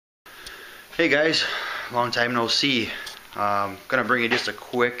Hey guys, long time no see. Gonna bring you just a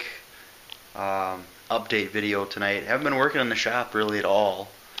quick update video tonight. Haven't been working in the shop really at all.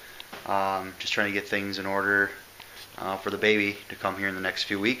 Just trying to get things in order for the baby to come here in the next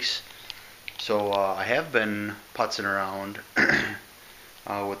few weeks. So I have been putzing around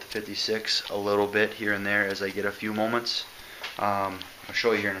with the 56 a little bit here and there as I get a few moments. I'll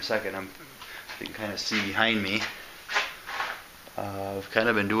show you here in a second. You can kind of see behind me. I've kind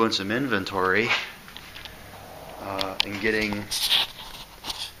of been doing some inventory and getting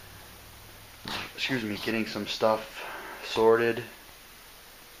some stuff sorted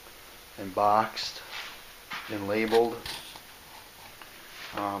and boxed and labeled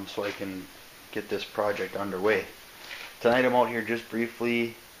so I can get this project underway. Tonight I'm out here just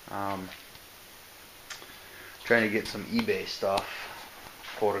briefly trying to get some eBay stuff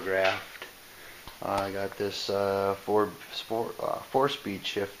photographed. I got this 4-speed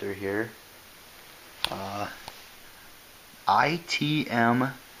shifter here.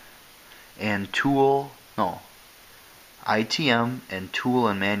 ITM and Tool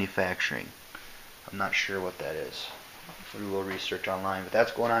and Manufacturing. I'm not sure what that is. We will research online, but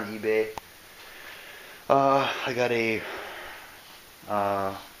that's going on eBay. I got a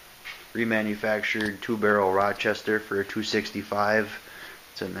remanufactured 2-barrel Rochester for a 265.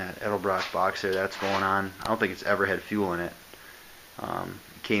 It's in that Edelbrock box there. That's going on. I don't think it's ever had fuel in it.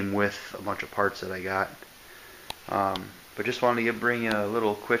 It came with a bunch of parts that I got. But just wanted to bring you a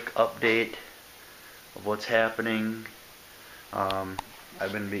little quick update of what's happening. I've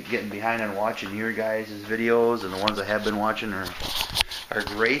been getting behind on watching your guys' videos, and the ones I have been watching are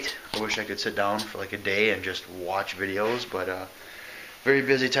great. I wish I could sit down for like a day and just watch videos, but very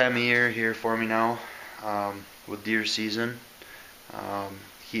busy time of year here for me now with deer season.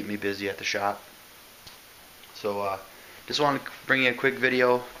 Keep me busy at the shop. So just wanted to bring you a quick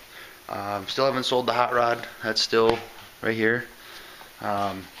video. Still haven't sold the hot rod. That's still right here.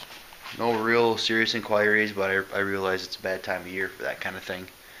 No real serious inquiries, but I realize it's a bad time of year for that kind of thing.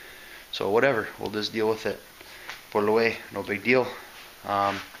 So whatever, we'll just deal with it. Put it away, no big deal.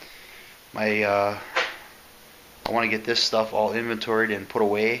 I want to get this stuff all inventoried and put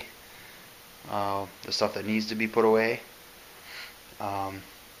away. The stuff that needs to be put away.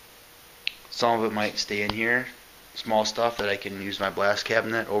 Some of it might stay in here, small stuff that I can use my blast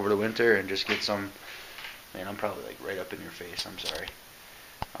cabinet over the winter and just get some. Man, I'm probably like right up in your face, I'm sorry.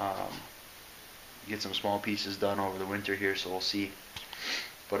 Get some small pieces done over the winter here, so we'll see.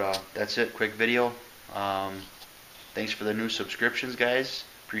 But that's it, quick video. Thanks for the new subscriptions, guys.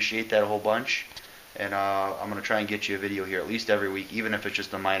 Appreciate that a whole bunch. And I'm going to try and get you a video here at least every week, even if it's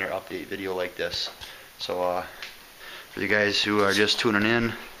just a minor update video like this. So for you guys who are just tuning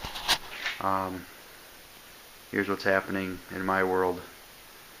in, here's what's happening in my world.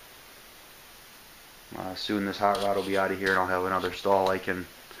 Soon this hot rod will be out of here and I'll have another stall I can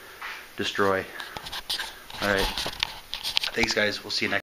destroy. Alright. Thanks guys. We'll see you next time.